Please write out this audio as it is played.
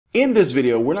In this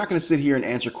video, we're not going to sit here and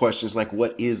answer questions like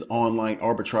what is online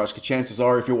arbitrage? Because chances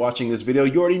are, if you're watching this video,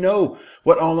 you already know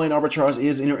what online arbitrage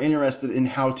is and you're interested in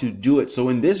how to do it. So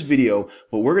in this video,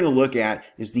 what we're going to look at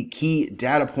is the key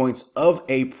data points of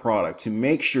a product to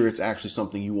make sure it's actually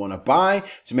something you want to buy,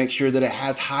 to make sure that it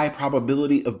has high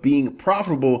probability of being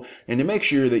profitable, and to make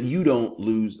sure that you don't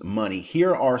lose money.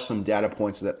 Here are some data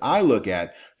points that I look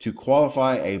at to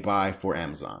qualify a buy for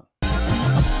Amazon.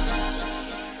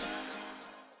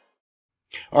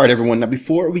 All right, everyone. Now,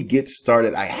 before we get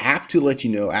started, I have to let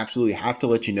you know, absolutely have to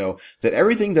let you know that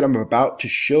everything that I'm about to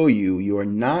show you, you are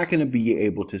not going to be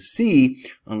able to see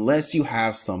unless you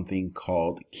have something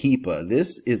called Keepa.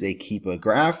 This is a Keepa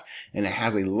graph, and it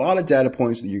has a lot of data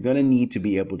points that you're going to need to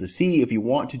be able to see if you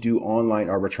want to do online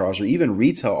arbitrage or even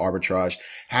retail arbitrage.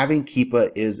 Having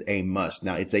Keepa is a must.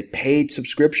 Now, it's a paid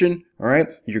subscription. All right,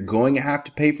 you're going to have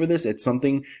to pay for this. It's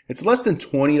less than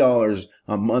 $20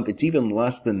 a month. It's even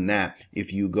less than that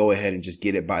if you go ahead and just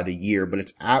get it by the year, but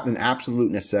it's an absolute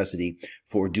necessity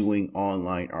for doing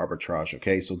online arbitrage.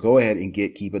 Okay, so go ahead and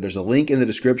get Keepa. There's a link in the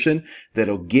description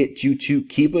that'll get you to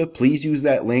Keepa. Please use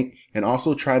that link and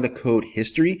also try the code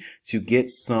HISTORY to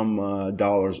get some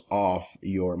dollars off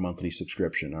your monthly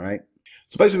subscription. All right.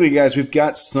 So basically, guys, we've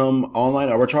got some online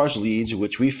arbitrage leads,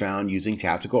 which we found using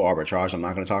tactical arbitrage. I'm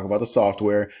not going to talk about the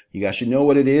software. You guys should know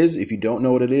what it is. If you don't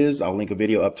know what it is, I'll link a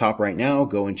video up top right now.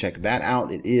 Go and check that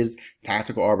out. It is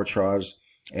tactical arbitrage,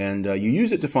 and you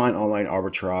use it to find online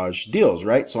arbitrage deals,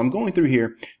 right? So I'm going through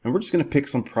here, and we're just going to pick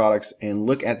some products and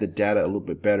look at the data a little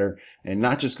bit better and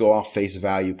not just go off face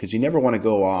value, because you never want to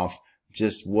go off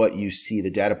just what you see,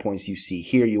 the data points you see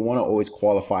here. You want to always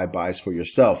qualify buys for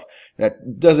yourself.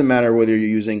 That doesn't matter whether you're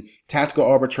using tactical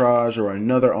arbitrage or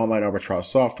another online arbitrage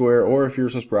software, or if you're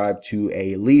subscribed to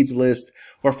a leads list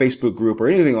or Facebook group or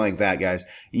anything like that, guys.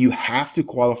 You have to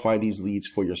qualify these leads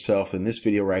for yourself. And this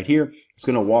video right here is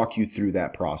going to walk you through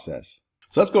that process.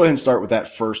 So let's go ahead and start with that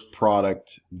first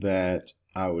product that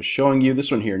I was showing you. This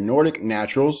one here, Nordic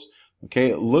Naturals.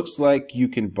 Okay, it looks like you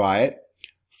can buy it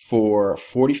for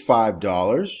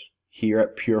 $45 here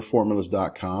at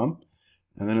pureformulas.com.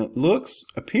 And then it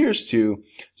appears to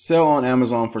sell on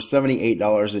Amazon for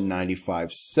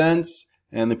 $78.95.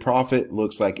 And the profit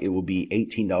looks like it will be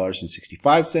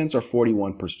 $18.65 or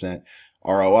 41%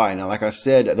 ROI. Now, like I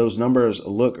said, those numbers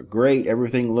look great.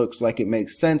 Everything looks like it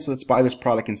makes sense. Let's buy this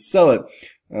product and sell it.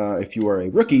 If you are a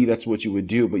rookie, that's what you would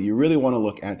do, but you really want to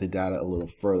look at the data a little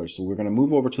further. So we're going to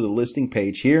move over to the listing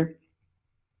page here,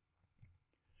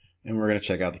 and we're going to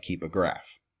check out the Keepa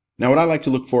graph. Now, what I like to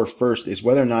look for first is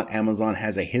whether or not Amazon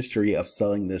has a history of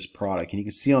selling this product. And you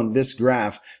can see on this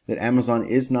graph that Amazon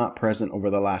is not present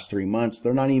over the last 3 months.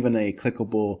 They're not even a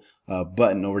clickable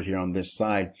button over here on this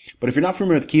side. But if you're not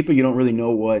familiar with Keepa, you don't really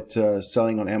know what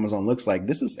selling on Amazon looks like.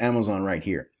 This is Amazon right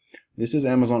here. This is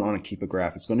Amazon on a Keepa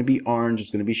graph. It's going to be orange.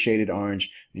 It's going to be shaded orange.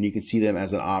 And you can see them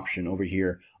as an option over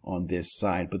here on this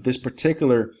side. But this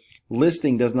particular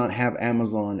listing does not have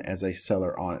Amazon as a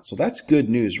seller on it. So that's good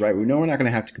news, right? We know we're not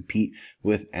going to have to compete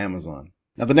with Amazon.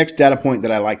 Now, the next data point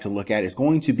that I like to look at is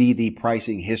going to be the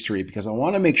pricing history, because I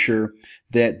want to make sure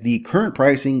that the current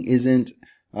pricing isn't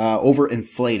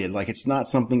overinflated. Like, it's not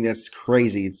something that's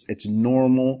crazy. It's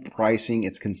normal pricing.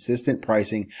 It's consistent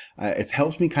pricing. It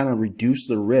helps me kind of reduce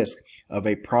the risk of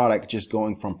a product just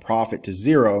going from profit to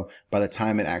zero by the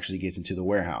time it actually gets into the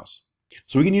warehouse.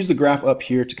 So we can use the graph up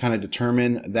here to kind of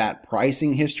determine that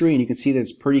pricing history, and you can see that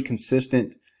it's pretty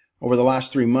consistent over the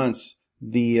last 3 months.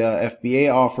 The FBA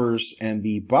offers and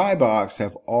the buy box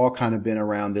have all kind of been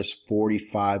around this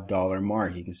 $45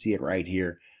 mark. You can see it right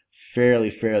here,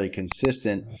 fairly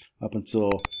consistent up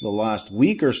until the last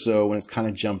week or so, when it's kind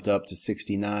of jumped up to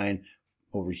 69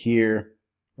 over here,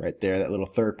 right there, that little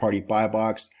third-party buy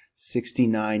box,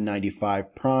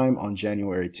 69.95 prime on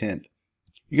January 10th.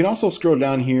 You can also scroll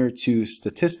down here to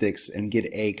statistics and get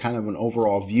a kind of an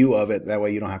overall view of it. That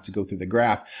way you don't have to go through the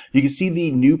graph. You can see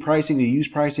the new pricing, the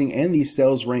used pricing, and the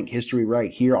sales rank history right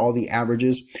here, all the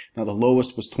averages. Now, the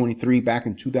lowest was 23 back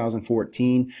in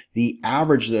 2014. The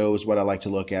average, though, is what I like to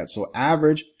look at. So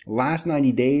average, last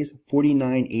 90 days,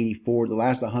 $49.84. The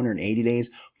last 180 days,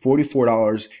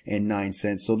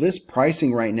 $44.09. So this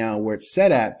pricing right now, where it's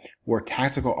set at, where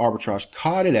tactical arbitrage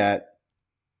caught it at,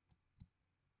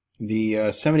 the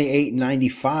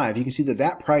 $78.95, you can see that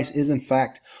that price is in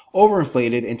fact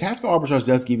overinflated, and tactical arbitrage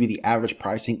does give you the average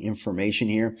pricing information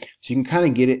here, so you can kind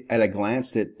of get it at a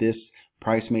glance that this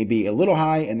Price may be a little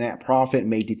high and that profit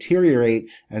may deteriorate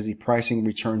as the pricing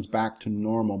returns back to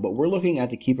normal. But we're looking at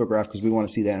the keeper graph because we want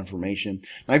to see that information.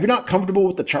 Now, if you're not comfortable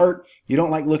with the chart, you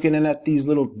don't like looking at these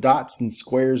little dots and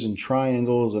squares and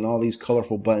triangles and all these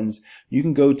colorful buttons, you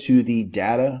can go to the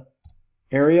data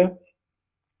area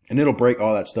and it'll break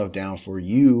all that stuff down for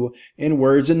you in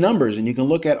words and numbers. And you can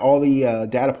look at all the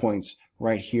data points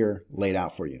right here laid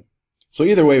out for you. So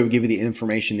either way, we'll give you the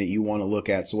information that you want to look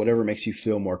at. So whatever makes you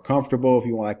feel more comfortable. If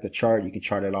you want like the chart, you can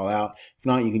chart it all out. If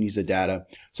not, you can use the data.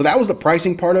 So that was the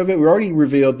pricing part of it. We already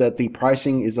revealed that the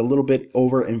pricing is a little bit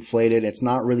overinflated. It's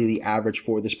not really the average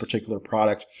for this particular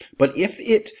product. But if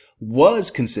it was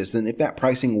consistent, if that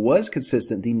pricing was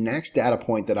consistent, the next data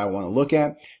point that I want to look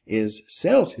at is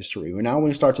sales history. We're now going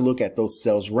to start to look at those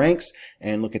sales ranks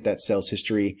and look at that sales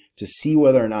history to see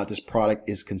whether or not this product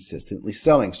is consistently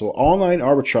selling. So online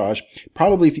arbitrage,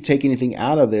 probably if you take anything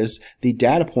out of this, the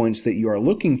data points that you are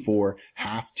looking for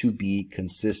have to be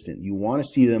consistent. You want to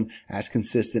see them as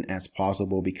consistent as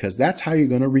possible because that's how you're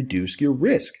going to reduce your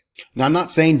risk. Now, I'm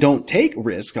not saying don't take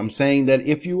risk. I'm saying that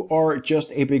if you are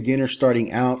just a beginner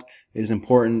starting out, it is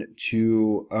important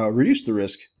to reduce the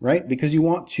risk, right? Because you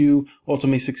want to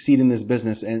ultimately succeed in this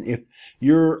business. And if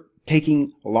you're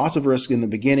taking lots of risk in the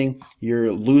beginning,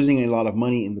 you're losing a lot of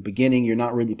money in the beginning, you're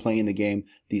not really playing the game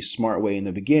the smart way in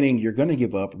the beginning, you're going to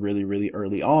give up really, really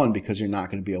early on because you're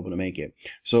not going to be able to make it.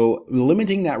 So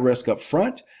limiting that risk up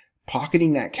front,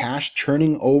 pocketing that cash,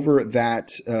 turning over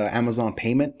that Amazon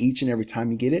payment each and every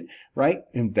time you get it, right?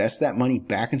 Invest that money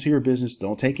back into your business.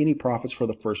 Don't take any profits for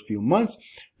the first few months,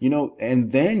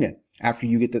 and then after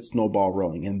you get that snowball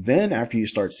rolling, and then after you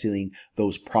start seeing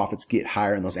those profits get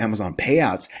higher and those Amazon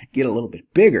payouts get a little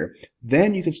bit bigger,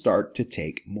 then you can start to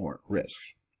take more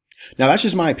risks. Now, that's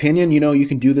just my opinion. You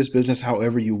can do this business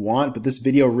however you want, but this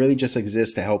video really just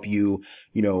exists to help you,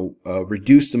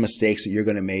 reduce the mistakes that you're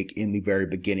going to make in the very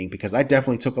beginning, because I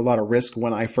definitely took a lot of risk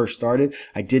when I first started.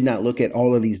 I did not look at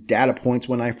all of these data points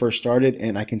when I first started,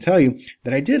 and I can tell you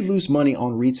that I did lose money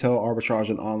on retail arbitrage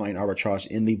and online arbitrage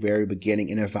in the very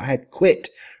beginning. And if I had quit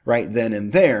right then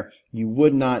and there, you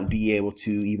would not be able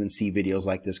to even see videos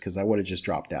like this because I would have just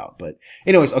dropped out. But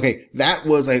anyways, okay, that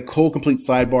was a whole complete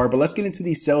sidebar, but let's get into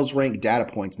these sales rank data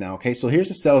points now. Okay, so here's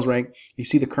the sales rank. You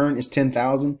see the current is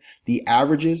 10,000. The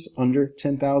average is under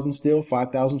 10,000 still,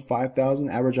 5,000, 5,000,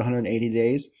 average 180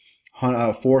 days.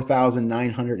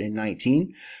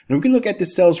 4,919. And we can look at the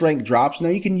sales rank drops. Now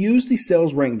you can use the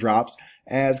sales rank drops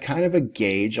as kind of a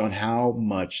gauge on how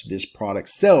much this product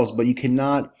sells, but you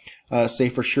cannot say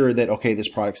for sure that, okay, this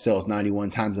product sells 91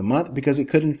 times a month, because it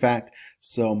could in fact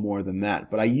sell more than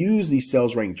that. But I use these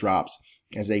sales rank drops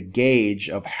as a gauge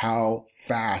of how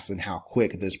fast and how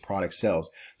quick this product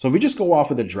sells. So if we just go off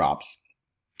of the drops,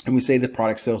 and we say the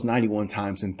product sells 91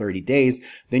 times in 30 days,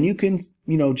 then you can,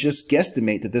 just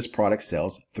guesstimate that this product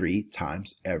sells 3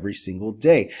 times every single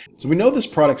day. So we know this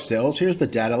product sells. Here's the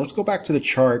data. Let's go back to the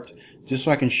chart just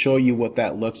so I can show you what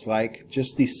that looks like.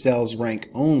 Just the sales rank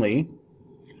only.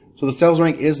 So the sales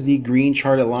rank is the green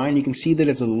charted line. You can see that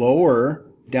it's lower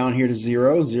down here to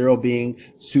 0, 0 being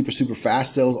super, super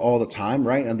fast, sells all the time,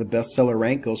 right? And the bestseller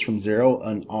rank goes from 0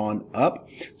 and on up.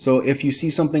 So if you see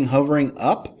something hovering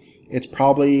up, it's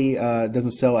probably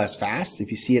doesn't sell as fast.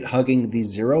 If you see it hugging the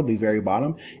 0, the very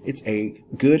bottom, it's a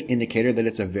good indicator that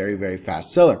it's a very, very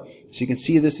fast seller. So you can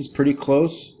see this is pretty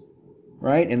close,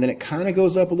 right? And then it kind of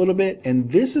goes up a little bit.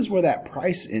 And this is where that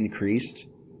price increased.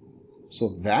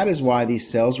 So that is why the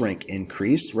sales rank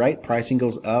increased, right? Pricing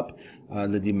goes up,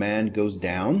 the demand goes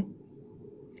down,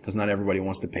 because not everybody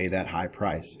wants to pay that high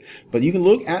price. But you can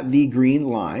look at the green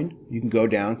line. You can go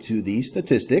down to the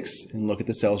statistics and look at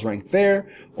the sales rank there,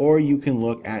 or you can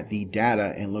look at the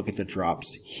data and look at the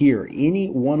drops here. Any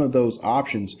one of those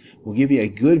options will give you a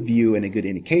good view and a good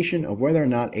indication of whether or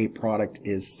not a product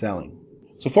is selling.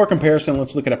 So for comparison,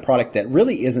 let's look at a product that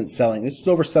really isn't selling. This is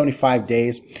over 75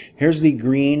 days. Here's the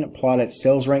green plotted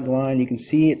sales rank line. You can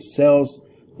see it sells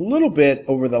a little bit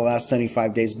over the last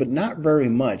 75 days, but not very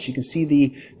much. You can see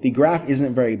the graph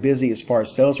isn't very busy as far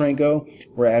as sales rank go,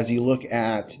 whereas you look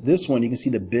at this one, you can see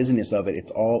the busyness of it.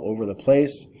 It's all over the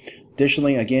place.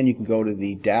 Additionally, again, you can go to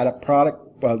the data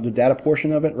the data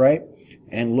portion of it, right?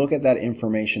 And look at that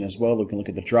information as well. We can look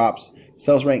at the drops.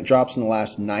 Sales rank drops in the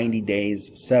last 90 days,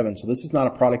 7. So this is not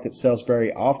a product that sells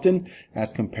very often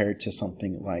as compared to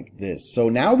something like this. So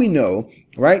now we know,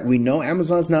 right? We know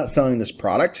Amazon's not selling this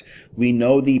product. We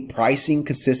know the pricing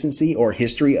consistency or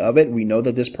history of it. We know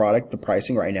that this product, the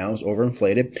pricing right now is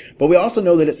overinflated, but we also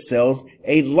know that it sells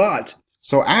a lot.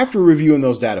 So after reviewing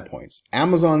those data points,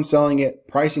 Amazon selling it,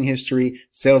 pricing history,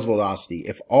 sales velocity,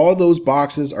 if all those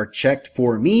boxes are checked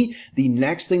for me, the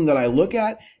next thing that I look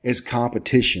at is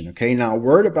competition. Okay, now a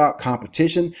word about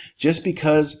competition, just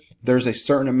because there's a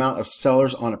certain amount of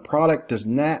sellers on a product does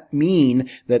not mean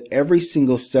that every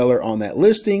single seller on that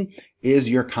listing is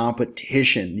your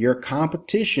competition. Your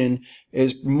competition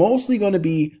is mostly going to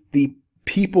be the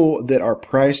people that are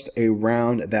priced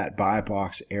around that buy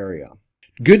box area.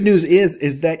 Good news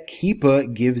is that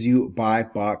Keepa gives you buy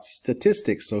box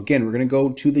statistics. So again, we're going to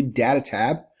go to the data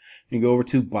tab and go over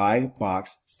to buy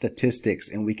box statistics,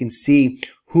 and we can see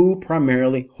who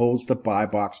primarily holds the buy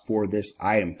box for this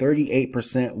item.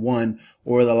 38% won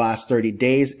over the last 30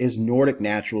 days is Nordic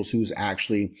Naturals, who's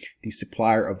actually the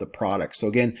supplier of the product. So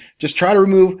again, just try to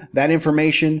remove that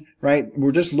information, right?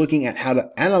 We're just looking at how to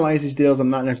analyze these deals. I'm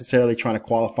not necessarily trying to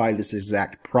qualify this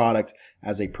exact product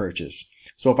as a purchase.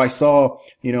 So if I saw,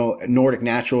 Nordic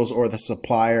Naturals or the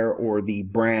supplier or the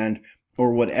brand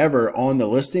or whatever on the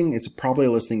listing, it's probably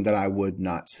a listing that I would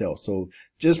not sell. So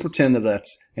just pretend that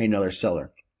that's another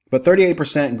seller. But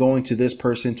 38% going to this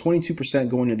person, 22%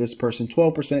 going to this person,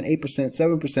 12%, 8%,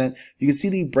 7%. You can see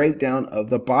the breakdown of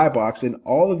the buy box, and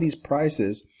all of these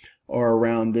prices are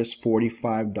around this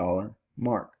 $45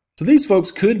 mark. So these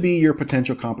folks could be your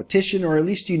potential competition, or at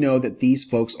least you know that these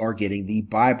folks are getting the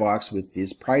buy box with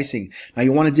this pricing. Now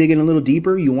you want to dig in a little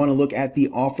deeper. You want to look at the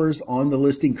offers on the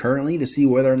listing currently to see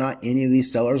whether or not any of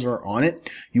these sellers are on it.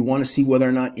 You want to see whether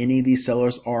or not any of these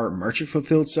sellers are merchant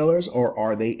fulfilled sellers or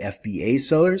are they FBA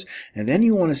sellers. And then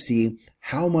you want to see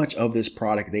how much of this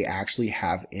product they actually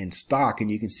have in stock. And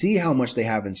you can see how much they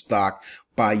have in stock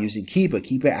by using Keepa.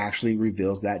 Keepa actually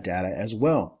reveals that data as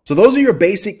well. So those are your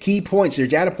basic key points, your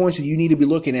data points that you need to be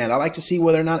looking at. I like to see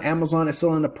whether or not Amazon is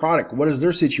selling the product. What is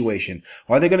their situation?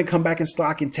 Are they going to come back in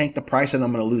stock and tank the price and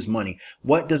I'm going to lose money?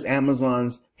 What does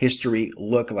Amazon's history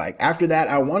look like? After that,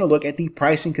 I want to look at the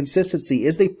pricing consistency.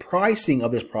 Is the pricing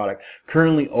of this product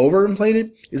currently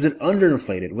overinflated? Is it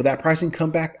underinflated? Will that pricing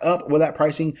come back up? Will that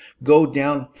pricing go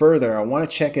down further? I want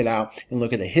to check it out and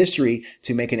look at the history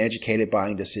to make an educated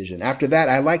buying decision. After that,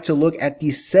 I like to look at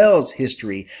the sales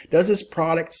history. Does this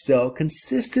product sell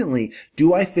consistently?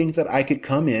 Do I think that I could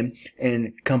come in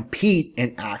and compete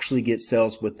and actually get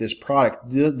sales with this product?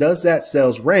 Does that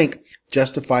sales rank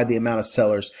justify the amount of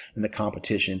sellers and the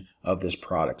competition of this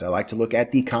product? I like to look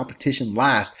at the competition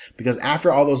last, because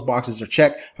after all those boxes are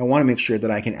checked, I want to make sure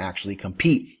that I can actually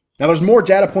compete. Now, there's more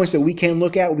data points that we can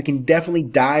look at. We can definitely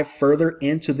dive further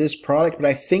into this product, but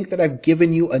I think that I've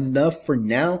given you enough for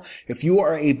now. If you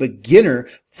are a beginner,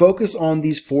 focus on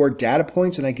these 4 data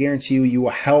points, and I guarantee you will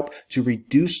help to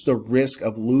reduce the risk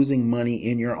of losing money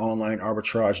in your online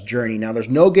arbitrage journey. Now, there's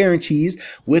no guarantees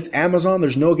with Amazon.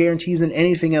 There's no guarantees in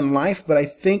anything in life, but I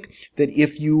think that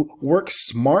if you work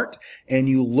smart and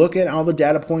you look at all the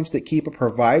data points that Keepa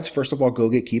provides, first of all, go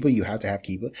get Keepa. You have to have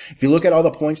Keepa. If you look at all the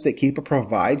points that Keepa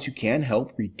provides, you can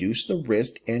help reduce the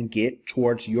risk and get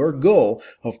towards your goal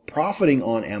of profiting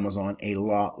on Amazon a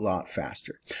lot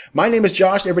faster. My name is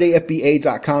Josh.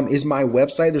 EverydayFBA.com is my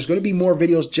website. There's going to be more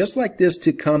videos just like this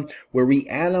to come where we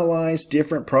analyze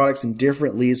different products and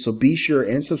different leads. So be sure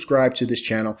and subscribe to this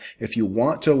channel if you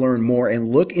want to learn more, and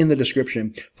look in the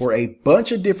description for a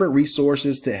bunch of different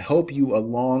resources to help you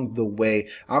along the way.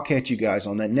 I'll catch you guys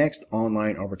on that next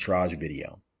online arbitrage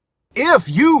video. If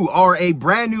you are a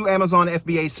brand new Amazon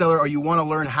FBA seller, or you want to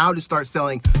learn how to start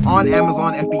selling on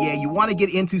Amazon FBA, you want to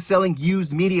get into selling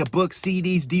used media, books,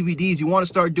 CDs, DVDs, you want to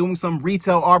start doing some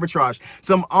retail arbitrage,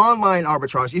 some online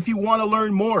arbitrage, if you want to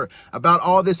learn more about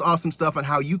all this awesome stuff and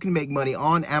how you can make money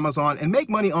on Amazon and make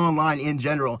money online in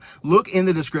general, look in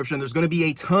the description. There's going to be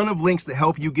a ton of links to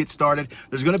help you get started.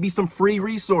 There's going to be some free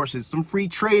resources, some free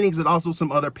trainings, and also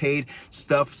some other paid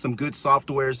stuff, some good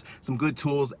softwares, some good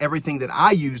tools, everything that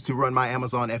I use to run my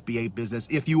Amazon FBA business.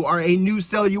 If you are a new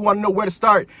seller, you want to know where to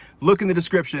start, look in the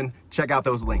description, check out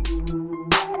those links.